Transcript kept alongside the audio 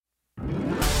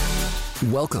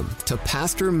Welcome to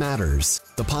Pastor Matters,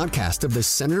 the podcast of the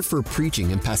Center for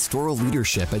Preaching and Pastoral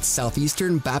Leadership at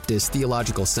Southeastern Baptist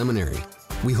Theological Seminary.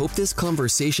 We hope this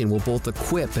conversation will both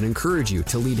equip and encourage you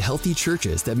to lead healthy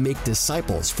churches that make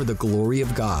disciples for the glory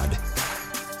of God.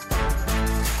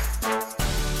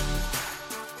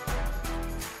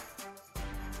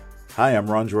 Hi,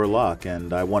 I'm Ron Jorlock,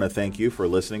 and I want to thank you for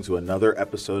listening to another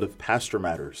episode of Pastor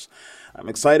Matters. I'm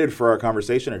excited for our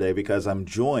conversation today because I'm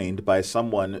joined by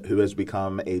someone who has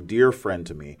become a dear friend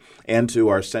to me and to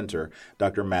our center,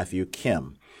 Dr. Matthew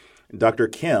Kim. Dr.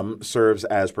 Kim serves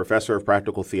as Professor of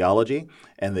Practical Theology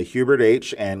and the Hubert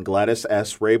H. and Gladys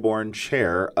S. Rayborn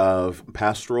Chair of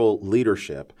Pastoral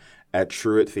Leadership at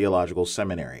Truett Theological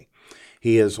Seminary.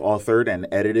 He has authored and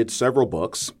edited several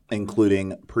books,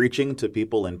 including Preaching to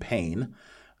People in Pain,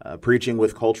 Preaching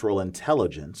with Cultural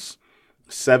Intelligence,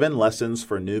 7 Lessons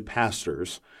for New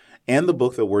Pastors, and the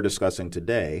book that we're discussing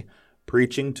today,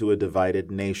 Preaching to a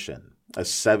Divided Nation, a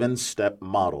 7-step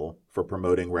model for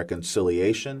promoting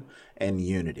reconciliation and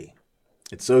unity.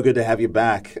 It's so good to have you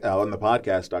back on the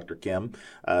podcast, Dr. Kim.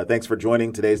 Thanks for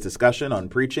joining today's discussion on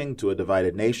Preaching to a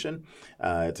Divided Nation.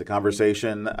 It's a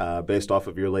conversation based off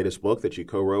of your latest book that you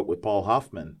co-wrote with Paul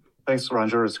Hoffman. Thanks,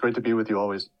 Roger. It's great to be with you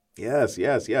always. Yes.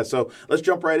 So let's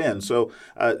jump right in. So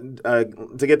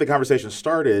to get the conversation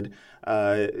started,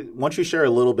 why don't you share a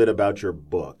little bit about your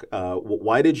book?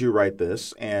 Why did you write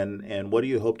this, and what do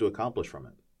you hope to accomplish from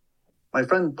it? My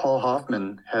friend Paul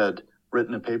Hoffman had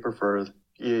written a paper for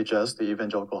EHS, the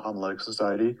Evangelical Homiletic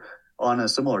Society, on a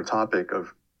similar topic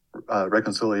of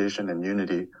reconciliation and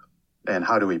unity, and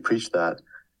how do we preach that.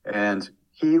 And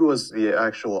he was the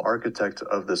actual architect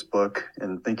of this book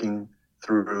in thinking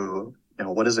through,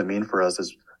 what does it mean for us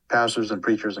as pastors and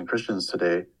preachers and Christians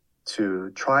today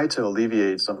to try to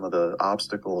alleviate some of the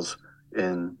obstacles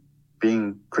in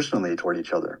being Christianly toward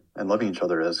each other and loving each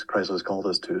other as Christ has called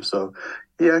us to. So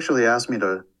he actually asked me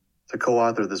to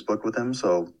co-author this book with him.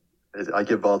 So I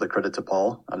give all the credit to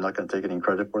Paul. I'm not going to take any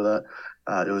credit for that.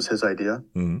 It was his idea.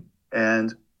 Mm-hmm.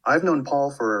 And I've known Paul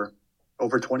for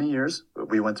over 20 years.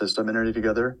 We went to seminary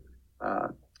together.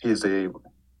 He's a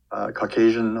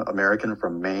Caucasian American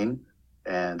from Maine,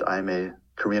 and I'm a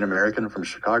Korean American from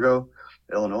Chicago,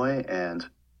 Illinois. And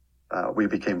we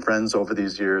became friends over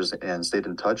these years and stayed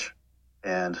in touch.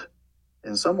 And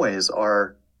in some ways,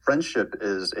 our friendship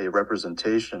is a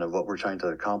representation of what we're trying to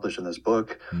accomplish in this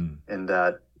book, in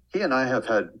that he and I have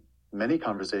had many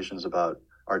conversations about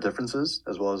our differences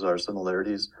as well as our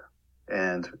similarities.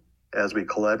 And as we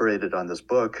collaborated on this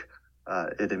book,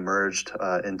 it emerged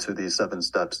into these 7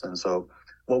 steps. And so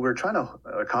what we're trying to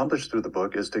accomplish through the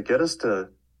book is to get us to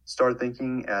start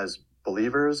thinking as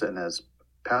believers and as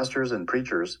pastors and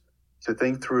preachers to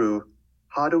think through,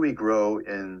 how do we grow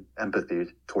in empathy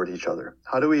toward each other?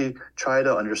 How do we try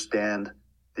to understand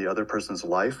the other person's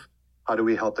life? How do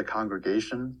we help the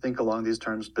congregation think along these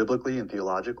terms biblically and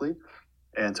theologically,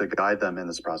 and to guide them in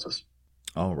this process?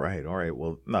 All right.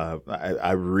 Well,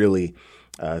 I really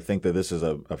think that this is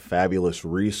a fabulous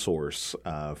resource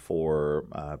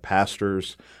for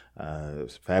pastors,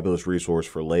 fabulous resource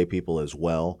for lay people as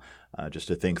well, just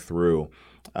to think through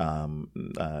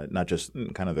not just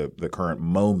kind of the current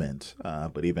moment,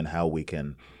 but even how we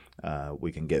can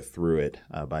get through it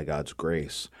by God's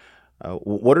grace.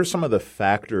 What are some of the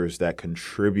factors that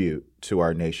contribute to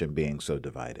our nation being so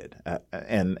divided?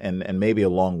 And maybe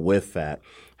along with that,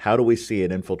 how do we see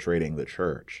it infiltrating the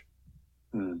church?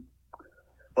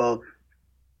 Well,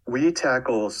 we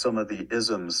tackle some of the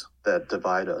isms that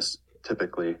divide us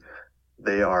typically.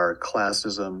 They are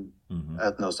classism,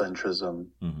 ethnocentrism,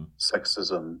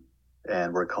 sexism,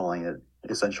 and we're calling it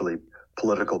essentially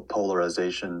political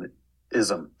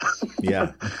polarization-ism.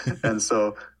 Yeah. And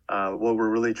so what we're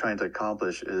really trying to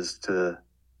accomplish is to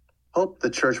help the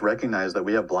church recognize that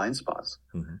we have blind spots.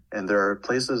 And there are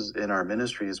places in our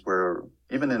ministries where,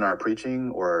 even in our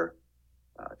preaching or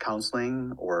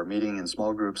counseling or meeting in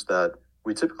small groups, that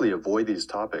we typically avoid these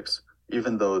topics,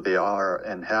 even though they are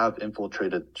and have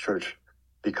infiltrated church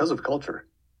because of culture.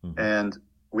 And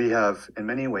we have, in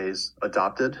many ways,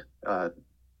 adopted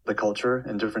the culture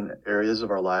in different areas of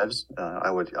our lives.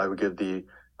 I would give the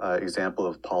example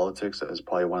of politics as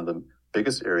probably one of the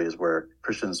biggest areas where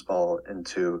Christians fall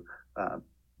into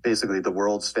basically the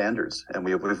world standards. And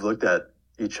we've looked at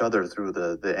each other through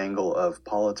the angle of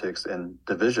politics and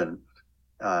division.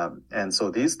 And so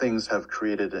these things have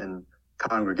created in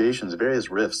congregations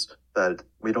various rifts that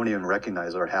we don't even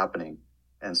recognize are happening.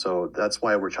 And so that's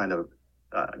why we're trying to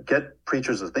get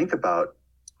preachers to think about,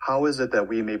 how is it that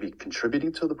we may be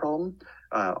contributing to the problem?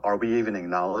 Are we even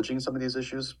acknowledging some of these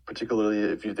issues, particularly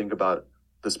if you think about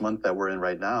this month that we're in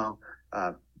right now?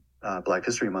 Black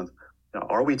History Month,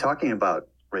 are we talking about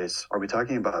race? Are we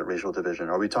talking about racial division?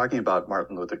 Are we talking about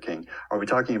Martin Luther King? Are we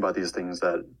talking about these things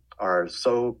that are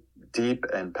so deep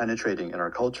and penetrating in our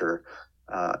culture?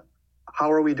 How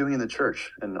are we doing in the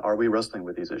church? And are we wrestling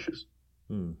with these issues?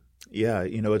 Yeah,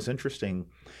 it's interesting.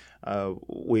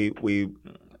 We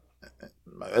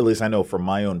at least I know from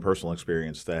my own personal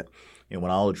experience that when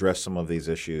I'll address some of these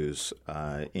issues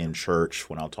in church,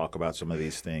 when I'll talk about some of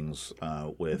these things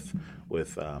with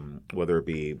whether it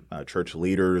be church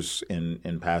leaders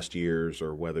in past years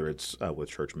or whether it's with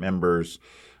church members,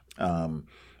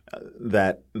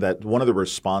 that one of the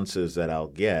responses that I'll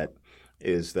get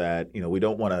is that we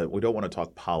don't want to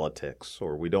talk politics,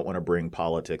 or we don't want to bring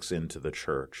politics into the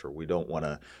church, or we don't want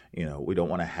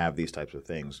to have these types of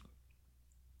things.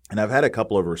 And I've had a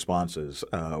couple of responses.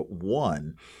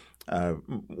 One,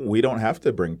 we don't have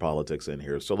to bring politics in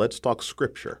here, so let's talk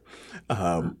Scripture,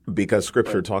 because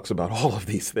Scripture talks about all of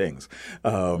these things.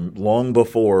 Long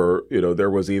before there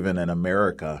was even an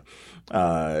America,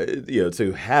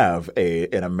 to have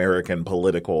an American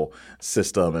political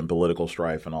system and political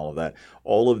strife and all of that.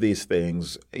 All of these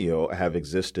things, have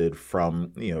existed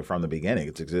from the beginning.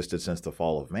 It's existed since the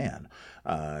fall of man,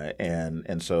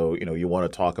 and so you want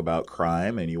to talk about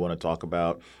crime, and you want to talk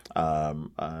about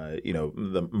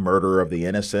the murder of the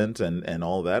innocent and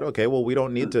all that. Okay, well, we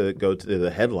don't need to go to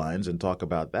the headlines and talk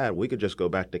about that. We could just go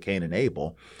back to Cain and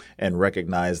Abel and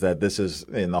recognize that this is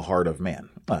in the heart of man.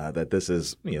 That this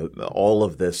is all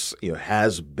of this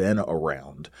has been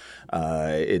around.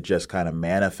 It just kind of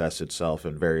manifests itself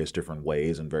in various different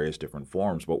ways and various different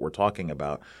forms. But we're talking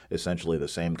about essentially the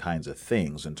same kinds of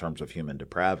things in terms of human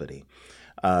depravity.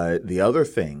 The other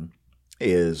thing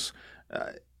is,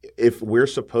 if we're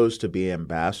supposed to be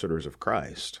ambassadors of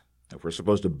Christ, if we're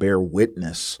supposed to bear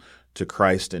witness to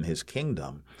Christ and His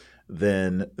kingdom,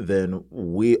 then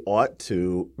we ought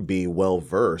to be well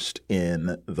versed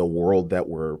in the world that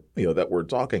we're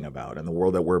talking about, and the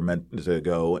world that we're meant to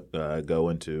go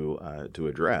into to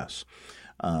address.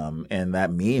 And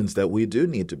that means that we do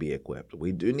need to be equipped.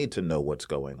 We do need to know what's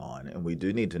going on, and we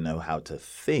do need to know how to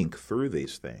think through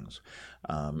these things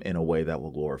in a way that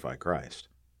will glorify Christ.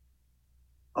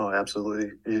 Oh,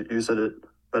 absolutely. You said it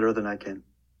better than I can.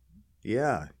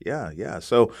 Yeah.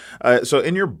 So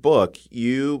in your book,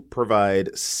 you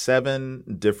provide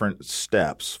 7 different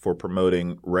steps for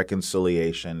promoting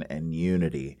reconciliation and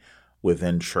unity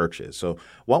within churches. So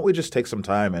why don't we just take some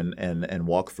time and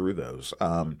walk through those?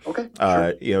 Okay.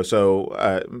 Sure.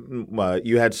 So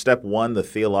you had step 1, the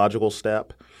theological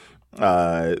step,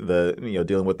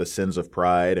 dealing with the sins of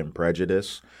pride and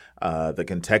prejudice. The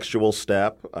contextual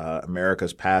step,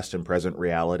 America's past and present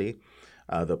reality.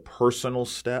 The personal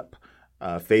step,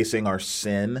 facing our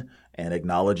sin and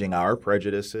acknowledging our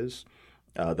prejudices.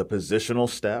 The positional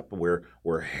step,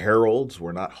 we're heralds,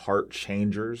 we're not heart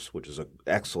changers, which is an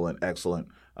excellent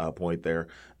point there.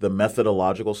 The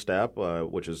methodological step,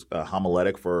 which is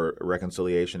homiletic for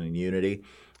reconciliation and unity.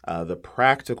 The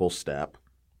practical step,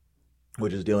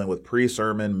 which is dealing with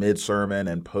pre-sermon, mid-sermon,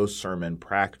 and post-sermon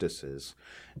practices.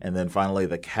 And then finally,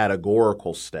 the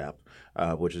categorical step,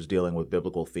 which is dealing with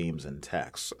biblical themes and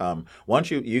texts. Why don't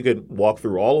you could walk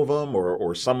through all of them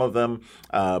or some of them,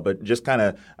 but just kind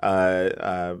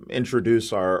of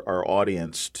introduce our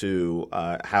audience to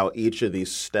how each of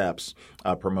these steps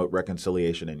promote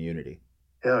reconciliation and unity.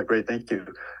 Yeah, great. Thank you.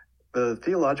 The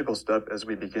theological step, as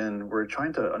we begin, we're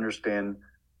trying to understand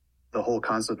the whole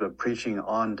concept of preaching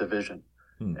on division.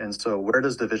 And so where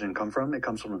does division come from? It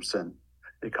comes from sin.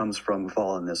 It comes from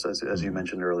fallenness, as you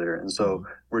mentioned earlier. And so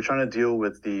we're trying to deal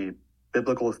with the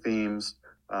biblical themes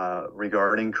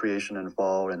regarding creation and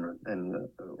fall and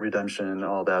redemption and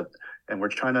all that. And we're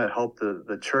trying to help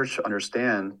the church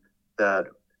understand that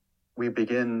we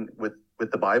begin with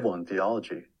the Bible and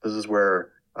theology. This is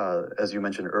where, as you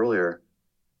mentioned earlier,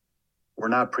 we're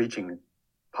not preaching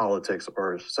politics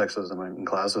or sexism and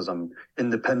classism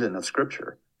independent of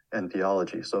Scripture and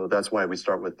theology. So that's why we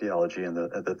start with theology and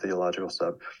the theological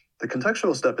step. The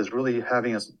contextual step is really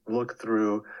having us look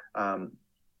through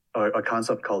a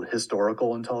concept called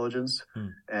historical intelligence.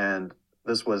 And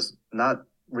this was not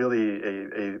really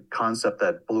a concept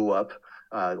that blew up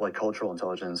like cultural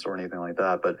intelligence or anything like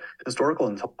that, but historical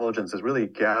intelligence is really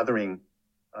gathering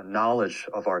knowledge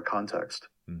of our context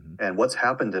and what's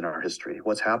happened in our history,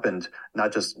 what's happened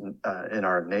not just in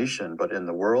our nation, but in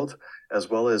the world, as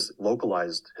well as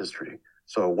localized history.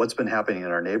 So what's been happening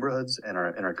in our neighborhoods, in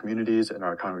our communities, in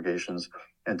our congregations,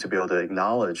 and to be able to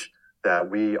acknowledge that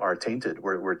we are tainted.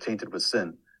 We're tainted with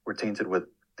sin. We're tainted with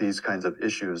these kinds of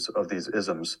issues, of these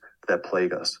isms that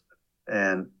plague us.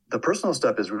 And the personal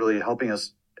step is really helping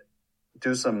us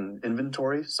do some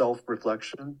inventory,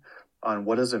 self-reflection on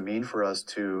what does it mean for us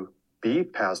to be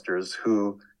pastors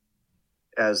who,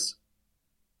 as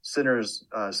sinners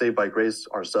saved by grace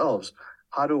ourselves,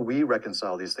 how do we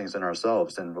reconcile these things in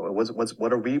ourselves? And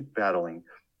what are we battling?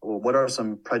 What are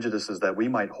some prejudices that we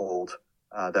might hold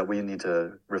that we need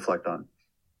to reflect on?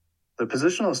 The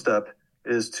positional step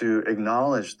is to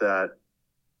acknowledge that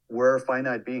we're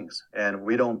finite beings and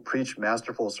we don't preach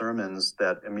masterful sermons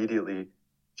that immediately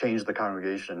change the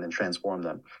congregation and transform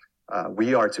them.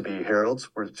 We are to be heralds.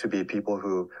 We're to be people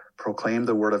who proclaim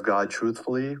the word of God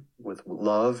truthfully with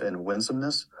love and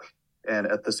winsomeness. And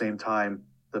at the same time,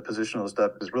 the positional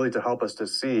step is really to help us to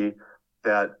see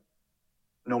that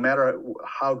no matter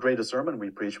how great a sermon we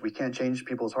preach, we can't change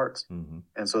people's hearts. Mm-hmm.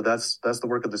 And so that's the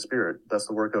work of the Spirit. That's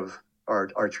the work of our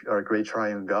great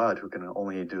triune God who can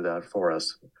only do that for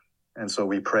us. And so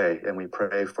we pray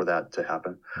for that to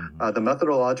happen. Mm-hmm. The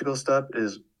methodological step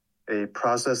is a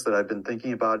process that I've been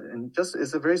thinking about, and just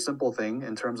it's a very simple thing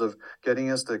in terms of getting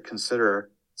us to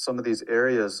consider some of these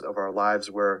areas of our lives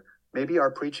where maybe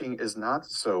our preaching is not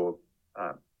so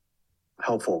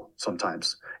helpful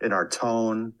sometimes in our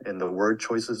tone, in the word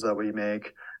choices that we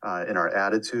make, in our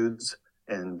attitudes,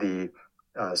 and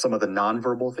some of the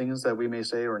nonverbal things that we may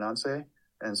say or not say.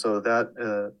 And so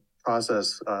that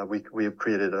process, we have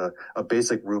created a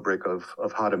basic rubric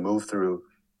of how to move through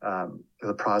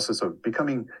the process of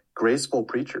becoming graceful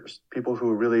preachers, people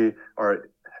who really are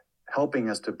helping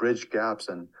us to bridge gaps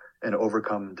and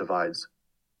overcome divides.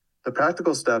 The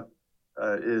practical step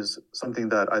is something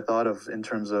that I thought of in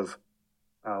terms of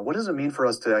what does it mean for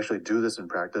us to actually do this in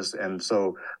practice? And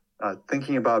so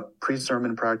thinking about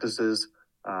pre-sermon practices,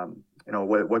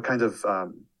 what kind of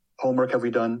homework have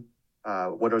we done?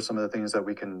 What are some of the things that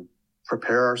we can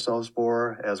prepare ourselves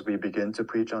for as we begin to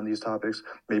preach on these topics?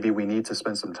 Maybe we need to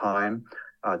spend some time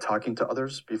talking to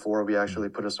others before we actually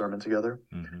put a sermon together.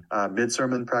 Mm-hmm.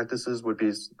 Mid-sermon practices would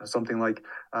be something like,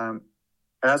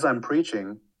 as I'm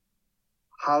preaching,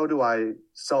 how do I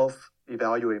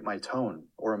self-evaluate my tone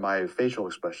or my facial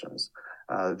expressions?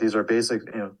 These are basic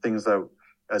things that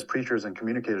as preachers and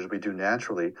communicators we do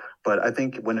naturally. But I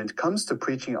think when it comes to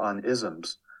preaching on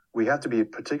isms, we have to be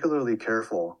particularly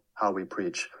careful how we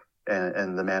preach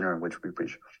and the manner in which we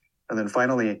preach. And then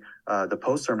finally, the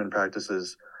post-sermon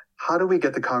practices, how do we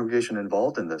get the congregation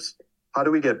involved in this? How do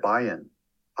we get buy-in?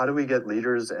 How do we get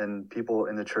leaders and people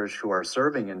in the church who are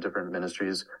serving in different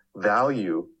ministries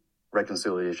value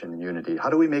reconciliation and unity? How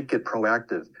do we make it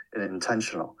proactive and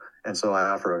intentional? And so I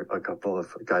offer a couple of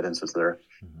guidances there.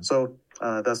 Mm-hmm. So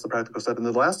that's the practical step. And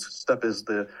the last step is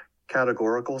the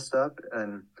categorical step.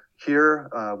 And here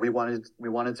we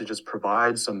wanted to just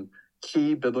provide some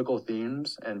key biblical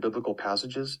themes and biblical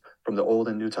passages from the Old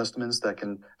and New Testaments that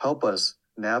can help us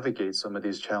navigate some of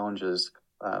these challenges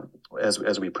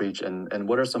as we preach. And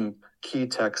what are some key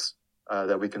texts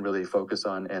that we can really focus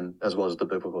on, and as well as the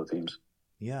biblical themes.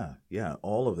 Yeah,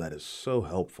 all of that is so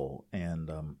helpful and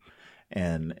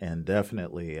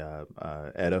definitely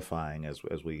edifying as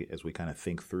we kind of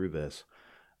think through this.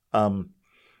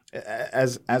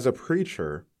 As a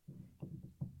preacher,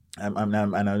 I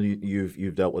know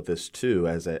you've dealt with this too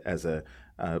as a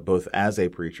both as a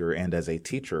preacher and as a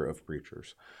teacher of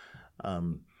preachers.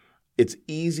 It's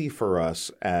easy for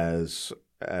us as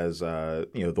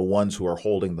the ones who are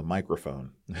holding the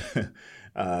microphone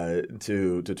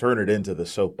to turn it into the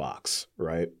soapbox,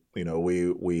 right?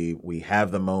 We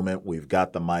have the moment, we've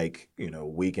got the mic,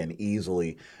 we can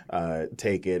easily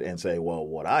take it and say, well,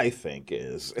 what I think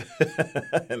is,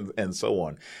 and so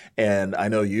on. And I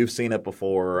know you've seen it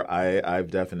before. I've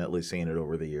definitely seen it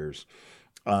over the years.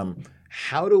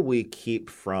 How do we keep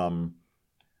from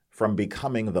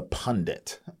becoming the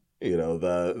pundit?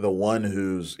 The one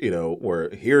who's, where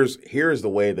here's the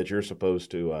way that you're supposed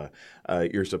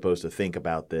to think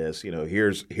about this.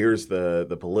 Here's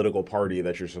the political party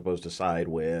that you're supposed to side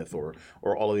with, or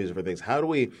all of these different things. How do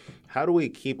we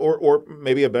keep, or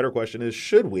maybe a better question is,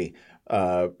 should we,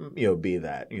 be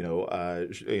that?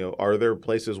 Are there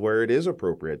places where it is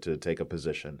appropriate to take a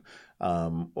position,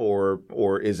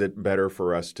 or is it better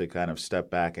for us to kind of step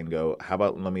back and go, how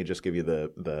about let me just give you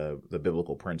the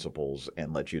biblical principles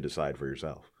and let you decide for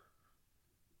yourself?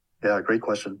 Yeah, great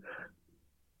question.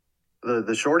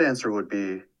 The short answer would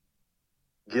be,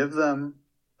 give them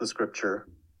the scripture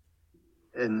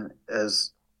in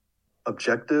as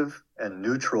objective and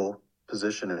neutral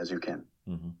position as you can.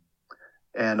 Mm-hmm.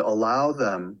 And allow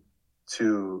them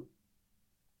to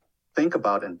think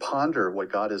about and ponder what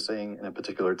God is saying in a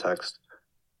particular text.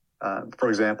 For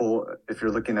example, if you're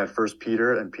looking at 1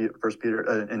 Peter,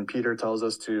 and Peter tells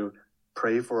us to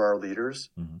pray for our leaders,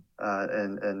 mm-hmm.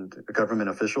 and government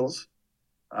officials.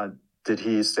 Did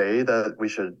he say that we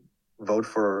should vote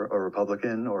for a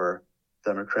Republican or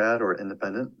Democrat or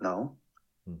independent? No.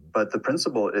 Mm-hmm. But the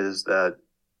principle is that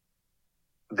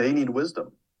they need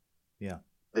wisdom. Yeah.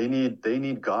 They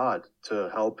need God to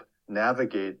help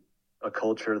navigate a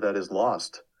culture that is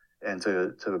lost and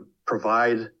to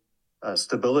provide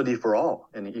stability for all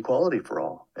and equality for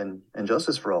all and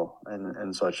justice for all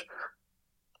and such.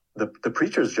 The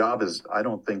preacher's job is, I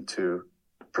don't think, to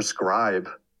prescribe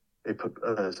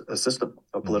a system,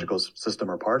 a political system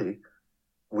or party.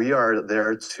 We are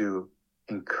there to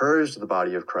encourage the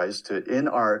body of Christ to in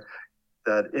our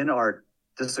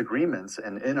disagreements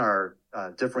and in our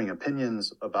differing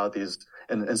opinions about these,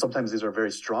 and sometimes these are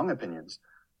very strong opinions.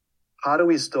 How do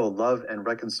we still love and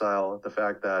reconcile the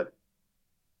fact that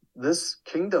this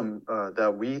kingdom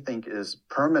that we think is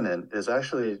permanent is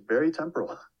actually very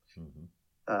temporal?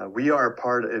 Mm-hmm. We are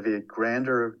part of a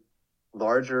grander,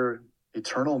 larger,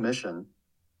 eternal mission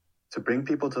to bring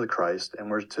people to the Christ,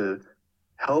 and we're to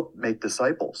help make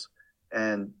disciples.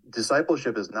 And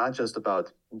discipleship is not just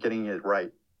about getting it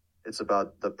right. It's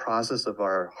about the process of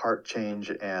our heart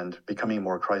change and becoming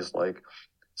more Christ-like.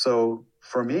 So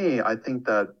for me, I think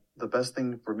that the best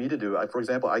thing for me to do, for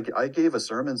example, I gave a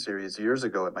sermon series years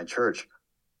ago at my church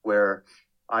where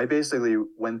I basically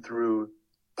went through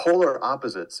polar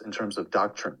opposites in terms of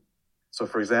doctrine. So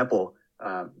for example,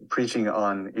 preaching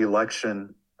on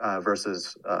election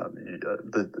versus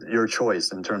your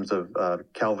choice in terms of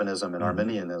Calvinism and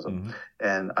Arminianism. Mm-hmm.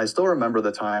 And I still remember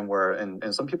the time where,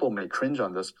 and some people may cringe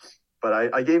on this, but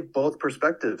I gave both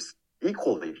perspectives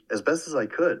equally as best as I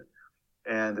could.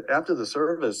 And after the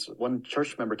service, one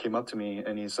church member came up to me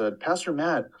and he said, "Pastor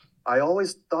Matt, I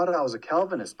always thought I was a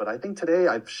Calvinist, but I think today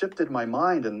I've shifted my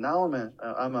mind and now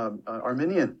I'm a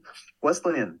Arminian,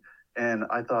 Wesleyan." And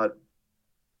I thought,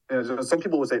 some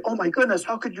people would say, "Oh my goodness,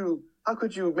 how could you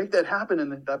make that happen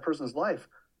in that person's life?"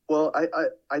 Well,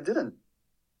 I didn't.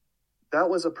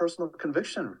 That was a personal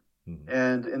conviction. Mm-hmm.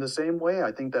 And in the same way,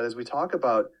 I think that as we talk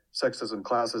about sexism,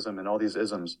 classism, and all these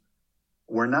isms,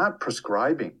 we're not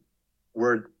prescribing.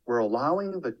 We're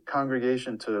allowing the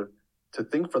congregation to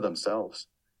think for themselves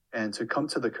and to come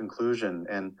to the conclusion,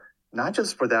 and not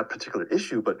just for that particular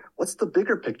issue, but what's the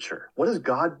bigger picture? What is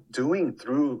God doing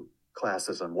through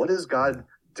classism? What is God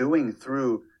doing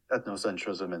through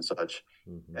ethnocentrism and such,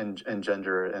 mm-hmm. and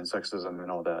gender and sexism and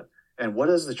all that? And what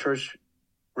is the church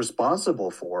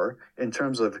responsible for in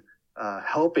terms of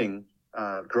helping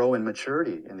grow in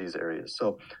maturity in these areas?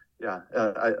 So yeah,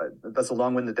 that's a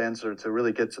long-winded answer to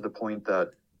really get to the point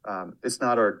that it's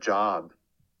not our job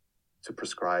to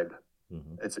prescribe.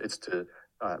 Mm-hmm. It's to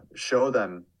show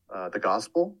them the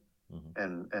gospel,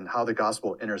 mm-hmm. and how the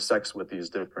gospel intersects with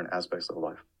these different aspects of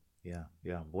life. Yeah,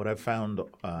 yeah. What I've found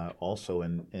also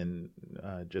in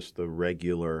just the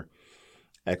regular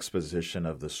exposition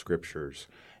of the scriptures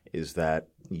is that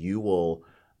you will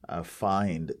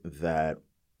find that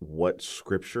what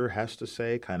Scripture has to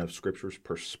say, kind of Scripture's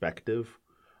perspective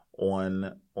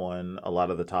on a lot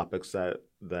of the topics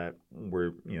that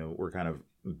we're kind of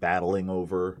battling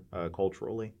over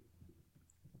culturally.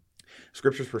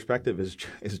 Scripture's perspective is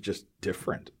just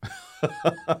different.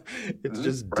 It's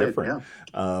just different.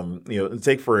 Right, yeah.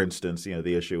 Take for instance,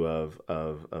 the issue of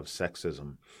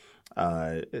sexism.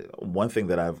 One thing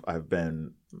that I've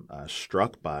been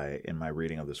struck by in my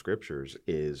reading of the Scriptures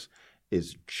is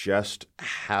just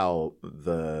how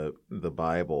the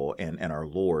Bible and our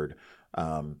Lord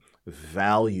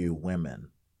value women,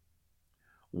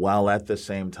 while at the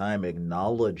same time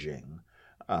acknowledging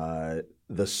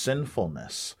the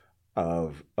sinfulness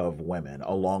of women,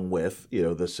 along with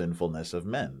the sinfulness of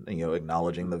men.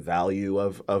 Acknowledging the value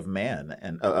of man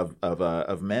and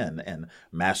of men and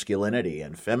masculinity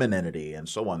and femininity and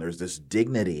so on. There's this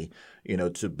dignity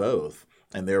to both.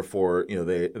 And therefore,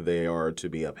 they are to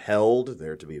be upheld,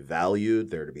 they're to be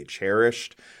valued, they're to be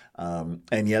cherished.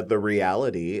 And yet the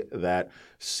reality that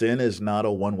sin is not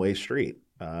a one-way street.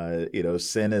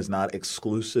 Sin is not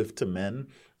exclusive to men.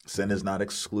 Sin is not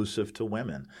exclusive to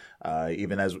women.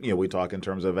 Even as we talk in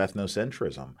terms of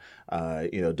ethnocentrism,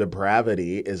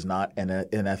 depravity is not an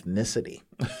ethnicity.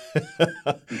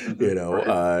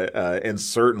 And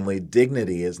certainly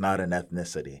dignity is not an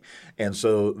ethnicity. And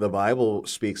so the Bible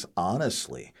speaks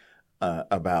honestly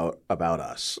about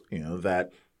us.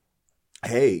 That.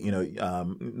 Hey,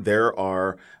 there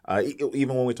are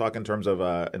even when we talk in terms of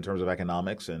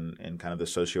economics and kind of the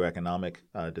socioeconomic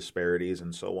disparities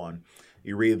and so on.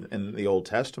 You read in the Old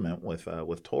Testament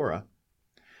with Torah,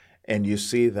 and you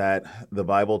see that the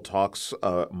Bible talks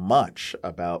much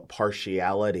about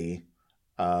partiality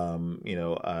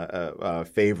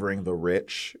favoring the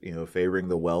rich, favoring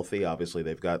the wealthy. Obviously,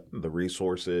 they've got the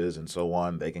resources and so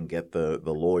on. They can get the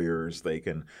lawyers. They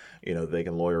can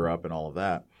lawyer up and all of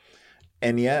that.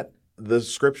 And yet, the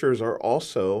scriptures are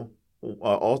also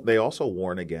they also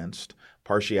warn against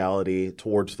partiality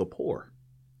towards the poor.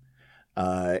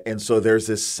 And so there's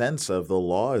this sense of the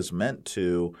law is meant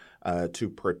to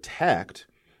protect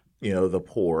the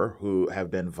poor who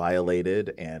have been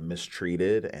violated and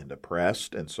mistreated and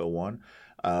oppressed and so on.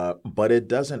 But it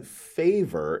doesn't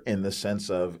favor in the sense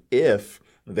of if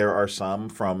there are some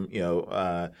from,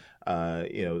 that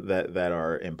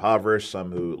are impoverished,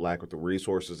 some who lack the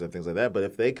resources and things like that. But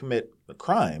if they commit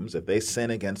crimes, if they sin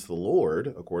against the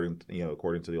Lord, according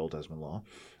to the Old Testament law,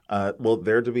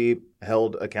 they're to be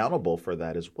held accountable for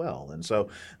that as well. And so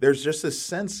there's just this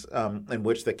sense in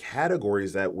which the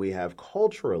categories that we have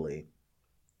culturally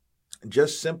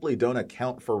just simply don't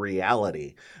account for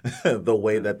reality the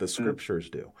way that the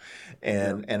scriptures do.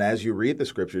 And as you read the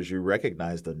scriptures, you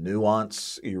recognize the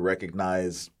nuance. You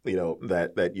recognize,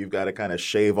 that you've got to kind of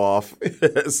shave off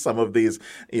some of these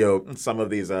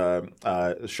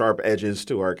sharp edges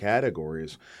to our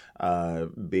categories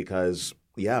because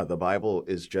the Bible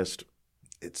is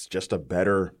it's just a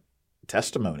better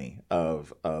testimony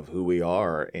of who we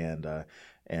are and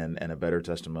a better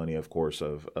testimony, of course,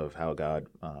 of how God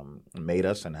made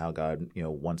us and how God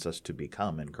wants us to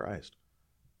become in Christ.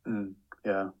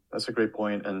 Yeah, that's a great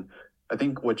point. And I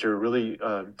think what you're really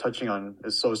touching on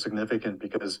is so significant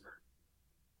because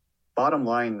bottom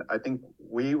line, I think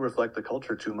we reflect the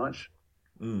culture too much.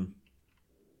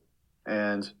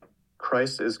 And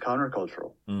Christ is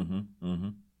countercultural.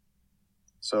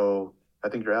 So I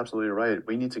think you're absolutely right.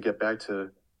 We need to get back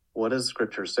to what does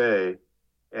Scripture say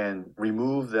and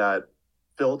remove that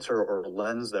filter or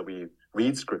lens that we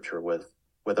read Scripture with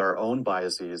our own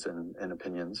biases and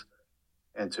opinions,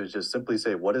 and to just simply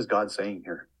say, what is God saying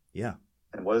here? Yeah.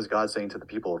 And what is God saying to the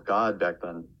people of God back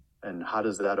then? And how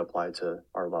does that apply to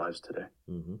our lives today?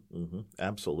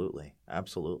 Absolutely.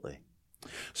 Absolutely.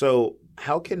 So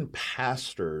how can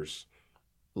pastors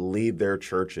lead their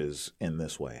churches in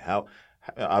this way? How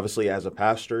obviously, as a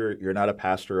pastor, you're not a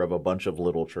pastor of a bunch of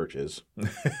little churches.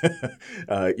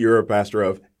 You're a pastor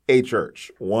of a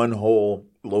church, one whole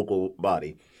local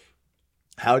body.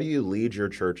 How do you lead your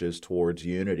churches towards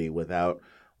unity without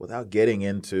getting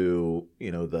into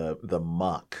the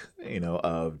muck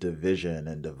of division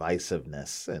and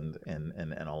divisiveness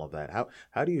and all of that?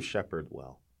 How do you shepherd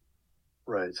well?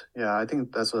 Right. Yeah, I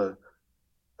think that's a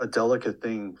delicate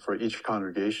thing for each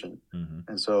congregation.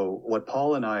 And so what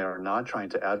Paul and I are not trying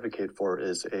to advocate for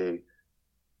is a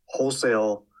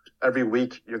wholesale, every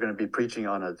week you're going to be preaching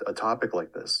on a topic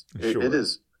like this. Sure. It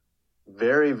is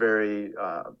very, very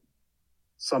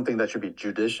something that should be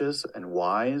judicious and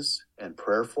wise and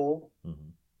prayerful.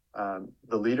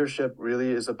 The leadership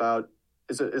really is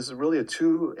really a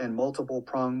two and multiple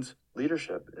pronged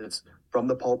leadership. It's from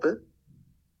the pulpit,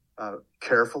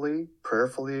 carefully,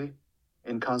 prayerfully,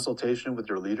 in consultation with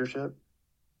your leadership.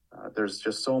 There's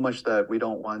just so much that we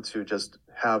don't want to just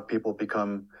have people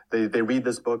become, they read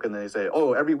this book and they say,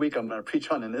 oh, every week I'm going to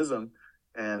preach on an ism,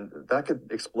 and that could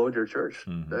explode your church.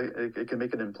 It can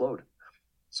make it implode.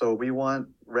 So we want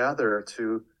rather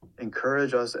to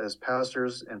encourage us as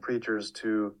pastors and preachers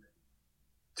to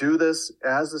do this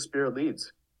as the Spirit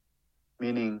leads,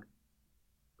 meaning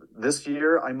this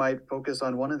year I might focus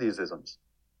on one of these isms,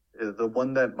 the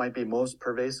one that might be most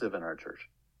pervasive in our church.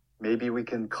 Maybe we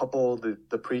can couple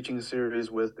the preaching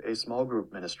series with a small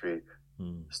group ministry,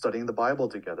 studying the Bible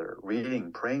together,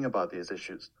 reading, praying about these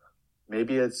issues.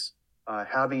 Maybe it's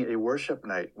having a worship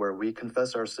night where we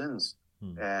confess our sins.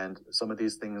 And some of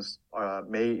these things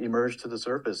may emerge to the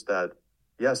surface that,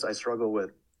 yes, I struggle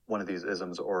with one of these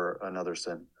isms or another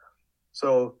sin.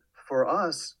 So for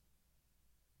us,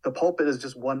 the pulpit is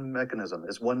just one mechanism.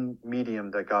 It's one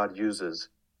medium that God uses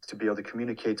to be able to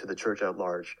communicate to the church at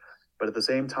large. But at the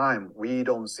same time, we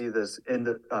don't see this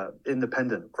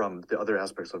independent from the other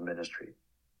aspects of ministry.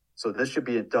 So this should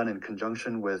be done in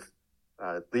conjunction with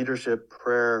leadership,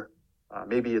 prayer.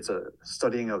 Maybe it's a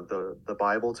studying of the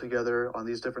Bible together on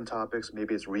these different topics.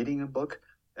 Maybe it's reading a book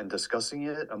and discussing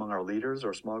it among our leaders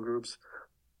or small groups.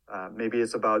 Maybe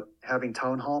it's about having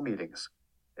town hall meetings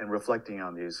and reflecting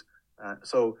on these.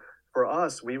 So for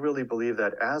us, we really believe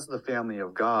that as the family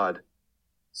of God,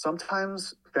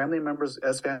 sometimes family members,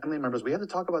 we have to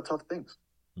talk about tough things.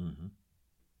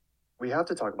 We have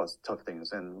to talk about tough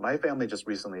things. And my family just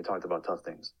recently talked about tough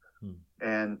things.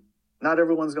 And not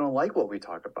everyone's going to like what we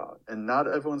talk about, and not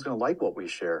everyone's going to like what we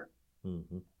share.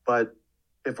 But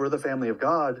if we're the family of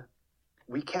God,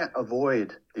 we can't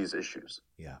avoid these issues.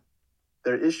 Yeah.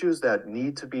 They're issues that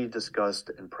need to be discussed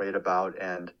and prayed about.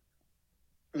 And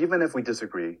even if we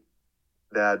disagree,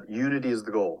 that unity is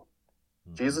the goal.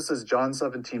 Jesus' John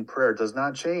 17 prayer does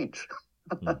not change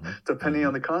depending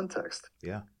on the context.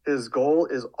 Yeah. His goal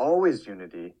is always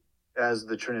unity as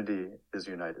the Trinity is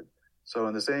united. So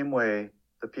in the same way,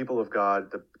 the people of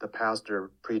God, the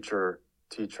pastor, preacher,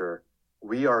 teacher,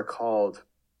 we are called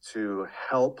to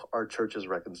help our churches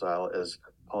reconcile, as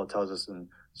Paul tells us in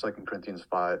 2 Corinthians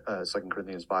 5,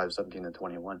 17 and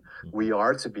 21. We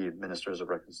are to be ministers of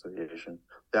reconciliation.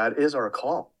 That is our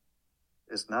call.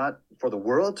 It's not for the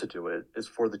world to do it, it's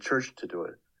for the church to do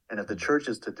it. And if the church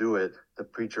is to do it, the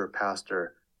preacher,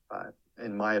 pastor,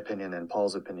 in my opinion and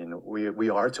Paul's opinion, we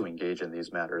are to engage in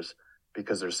these matters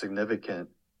because they're significant,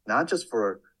 not just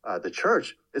for the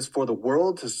church, it's for the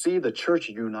world to see the church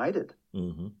united.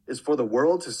 It's for the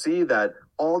world to see that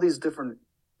all these different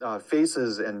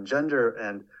faces and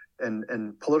gender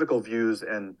and political views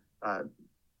and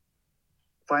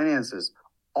finances,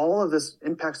 all of this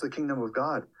impacts the kingdom of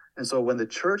God. And so when the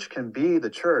church can be the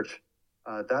church,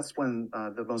 that's when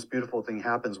the most beautiful thing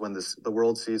happens, when the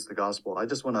world sees the gospel. I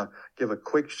just want to give a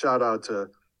quick shout out to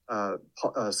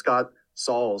Scott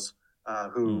Sauls,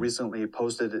 who recently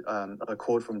posted a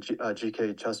quote from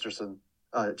G.K. Chesterton,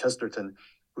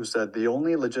 who said, "The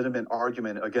only legitimate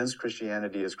argument against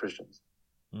Christianity is Christians."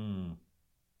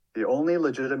 The only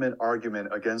legitimate argument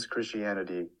against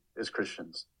Christianity is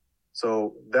Christians.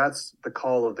 So that's the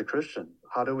call of the Christian.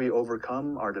 How do we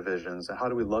overcome our divisions, and how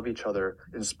do we love each other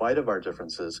in spite of our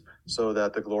differences so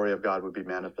that the glory of God would be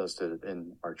manifested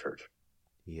in our church?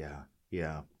 Yeah.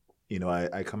 You know,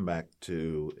 I come back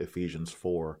to Ephesians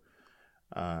 4,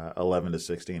 11 to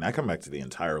 16. I come back to the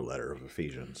entire letter of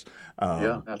Ephesians.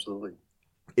 Yeah, absolutely.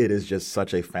 It is just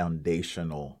such a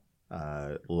foundational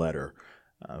letter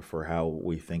for how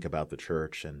we think about the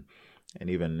church, and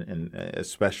even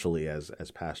especially as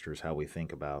pastors, how we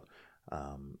think about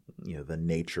the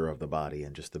nature of the body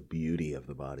and just the beauty of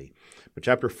the body. But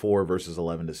chapter 4, verses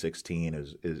 11 to 16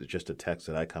 is just a text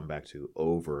that I come back to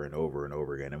over and over and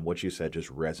over again. And what you said just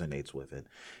resonates with it.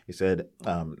 He said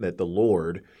that the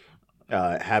Lord,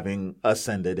 having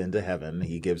ascended into heaven,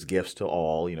 he gives gifts to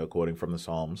all, quoting from the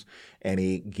Psalms, and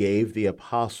he gave the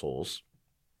apostles,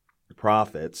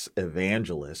 prophets,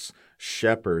 evangelists,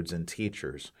 shepherds, and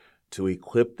teachers to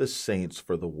equip the saints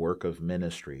for the work of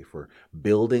ministry, for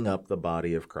building up the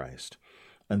body of Christ,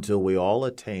 until we all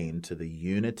attain to the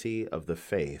unity of the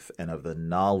faith and of the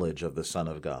knowledge of the Son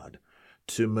of God,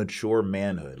 to mature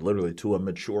manhood, literally to a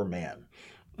mature man.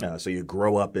 So you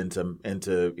grow up into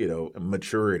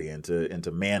maturity,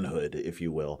 into manhood, if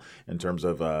you will, in terms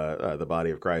of the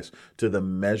body of Christ, to the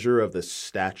measure of the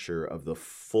stature of the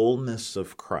fullness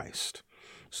of Christ,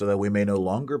 so that we may no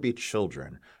longer be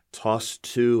children, tossed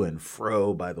to and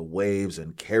fro by the waves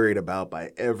and carried about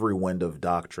by every wind of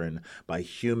doctrine, by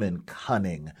human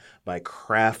cunning, by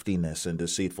craftiness and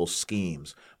deceitful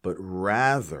schemes, but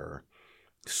rather,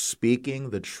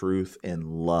 speaking the truth in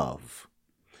love,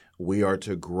 we are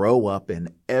to grow up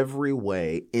in every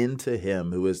way into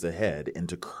him who is the head,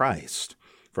 into Christ,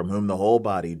 from whom the whole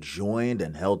body, joined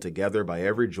and held together by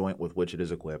every joint with which it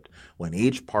is equipped, when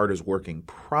each part is working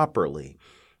properly,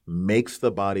 makes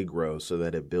the body grow so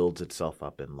that it builds itself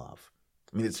up in love.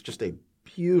 I mean, it's just a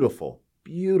beautiful,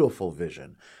 beautiful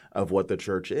vision of what the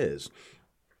church is.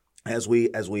 As we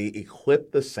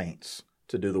equip the saints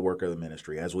to do the work of the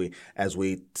ministry, as we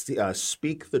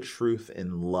speak the truth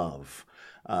in love,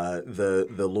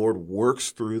 the Lord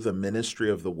works through the ministry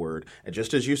of the word, and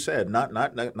just as you said,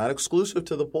 not exclusive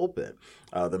to the pulpit.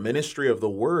 The ministry of the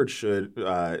word should,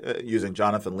 using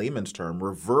Jonathan Leeman's term,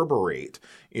 reverberate,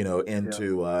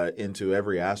 into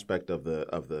every aspect of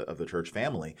the church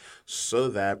family, so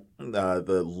that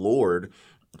the Lord,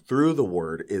 through the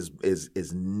word,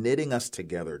 is knitting us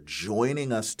together,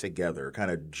 joining us together,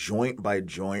 kind of joint by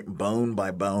joint, bone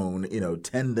by bone,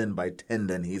 tendon by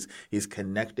tendon. He's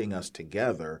connecting us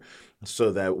together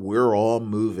so that we're all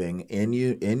moving in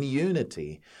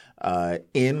unity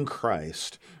in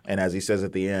Christ. And as he says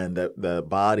at the end, that the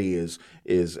body is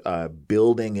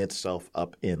building itself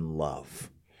up in love.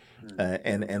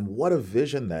 And what a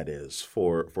vision that is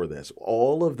for this.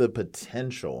 All of the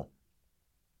potential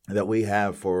that we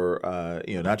have for,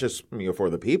 not just for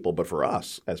the people, but for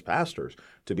us as pastors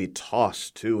to be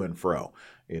tossed to and fro.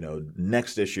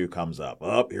 Next issue comes up.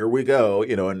 Oh, here we go.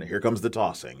 And here comes the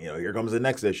tossing. Here comes the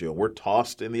next issue, and we're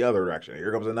tossed in the other direction.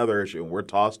 Here comes another issue, and we're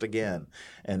tossed again.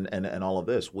 And all of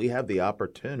this, we have the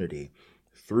opportunity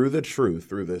through the truth,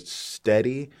 through the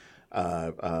steady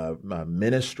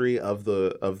ministry of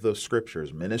the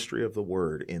scriptures, ministry of the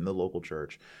word in the local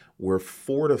church. We're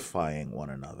fortifying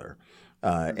one another.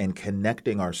 and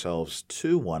connecting ourselves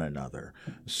to one another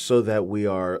so that we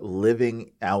are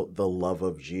living out the love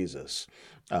of Jesus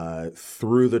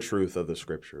through the truth of the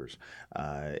Scriptures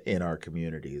in our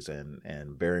communities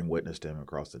and bearing witness to Him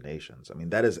across the nations. I mean,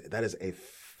 that is a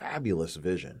fabulous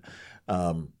vision.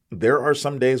 There are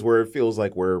some days where it feels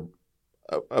like we're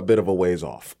a bit of a ways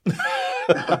off.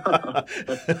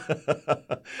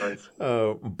 Right.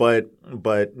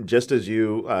 But just as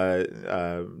you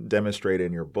demonstrate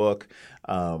in your book,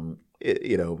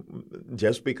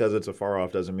 just because it's afar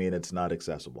off doesn't mean it's not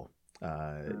accessible.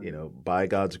 By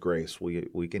God's grace,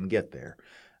 we can get there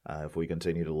if we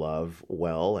continue to love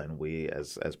well, and we,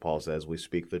 as Paul says, we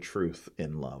speak the truth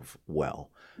in love well.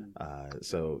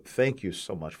 So thank you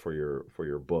so much for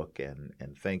your book,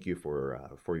 and thank you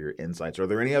for your insights. Are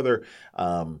there any other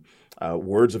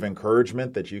words of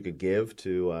encouragement that you could give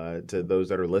to those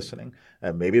that are listening?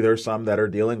 Maybe there's some that are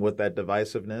dealing with that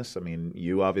divisiveness. I mean,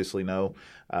 you obviously know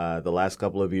the last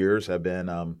couple of years have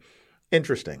been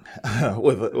interesting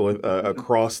with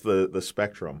across the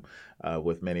spectrum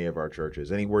with many of our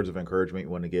churches. Any words of encouragement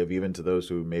you want to give even to those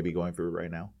who may be going through it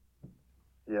right now?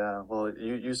 Yeah, well,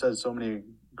 you said so many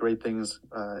great things,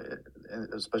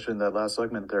 especially in that last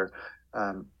segment there.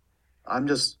 I'm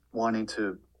just wanting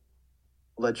to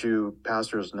let you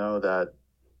pastors know that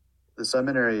the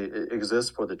seminary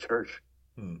exists for the church.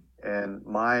 And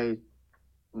my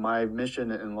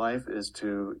mission in life is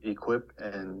to equip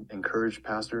and encourage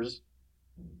pastors.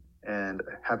 And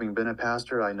having been a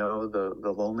pastor, I know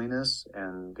the loneliness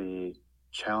and the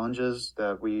challenges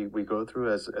that we go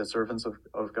through as servants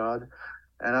of God.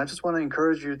 And I just want to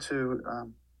encourage you to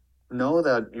know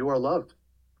that you are loved.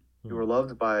 You are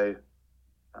loved by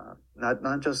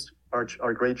not just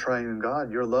our great triune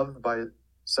God. You're loved by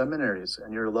seminaries,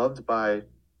 and you're loved by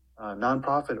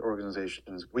nonprofit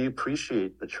organizations. We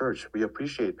appreciate the church. We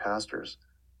appreciate pastors.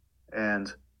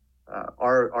 And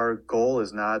our goal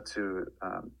is not to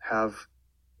have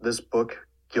this book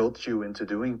guilt you into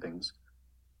doing things.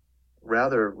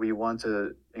 Rather, we want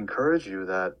to encourage you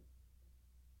that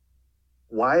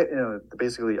why,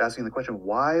 basically asking the question,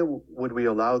 why would we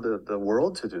allow the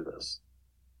world to do this?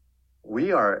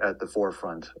 We are at the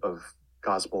forefront of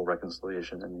gospel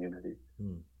reconciliation and unity.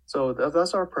 So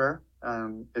that's our prayer.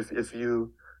 If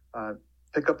you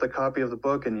pick up the copy of the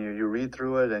book and you read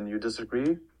through it and you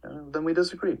disagree, then we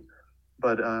disagree.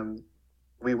 But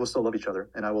we will still love each other,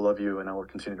 and I will love you, and I will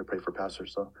continue to pray for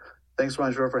pastors. So thanks,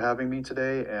 Ranjor, for having me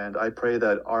today, and I pray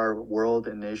that our world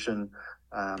and nation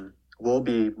will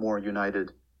be more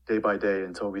united day by day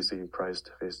until we see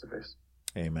Christ face to face.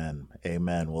 Amen.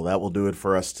 Amen. Well, that will do it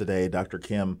for us today. Dr.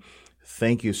 Kim,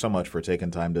 thank you so much for taking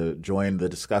time to join the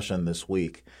discussion this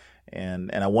week.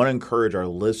 And I want to encourage our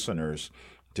listeners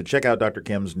to check out Dr.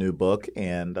 Kim's new book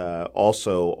and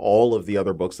also all of the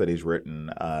other books that he's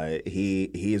written.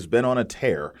 He's been on a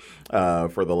tear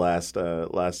for the last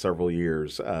several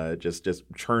years, just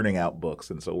churning out books,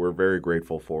 and so we're very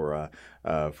grateful for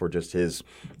just his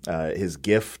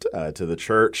gift to the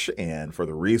church and for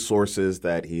the resources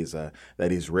that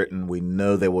he's written. We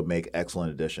know they will make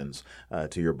excellent additions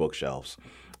to your bookshelves.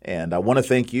 And I want to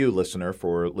thank you, listener,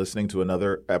 for listening to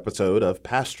another episode of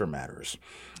Pastor Matters.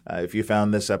 If you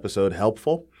found this episode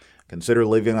helpful, consider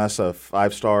leaving us a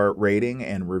 5-star rating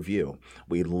and review.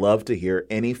 We'd love to hear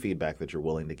any feedback that you're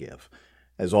willing to give.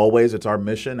 As always, it's our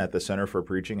mission at the Center for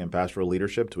Preaching and Pastoral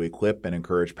Leadership to equip and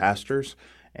encourage pastors,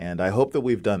 and I hope that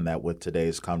we've done that with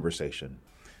today's conversation.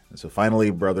 And so finally,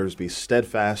 brothers, be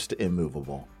steadfast,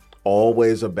 immovable,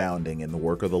 always abounding in the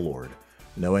work of the Lord,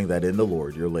 knowing that in the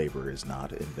Lord your labor is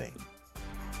not in vain.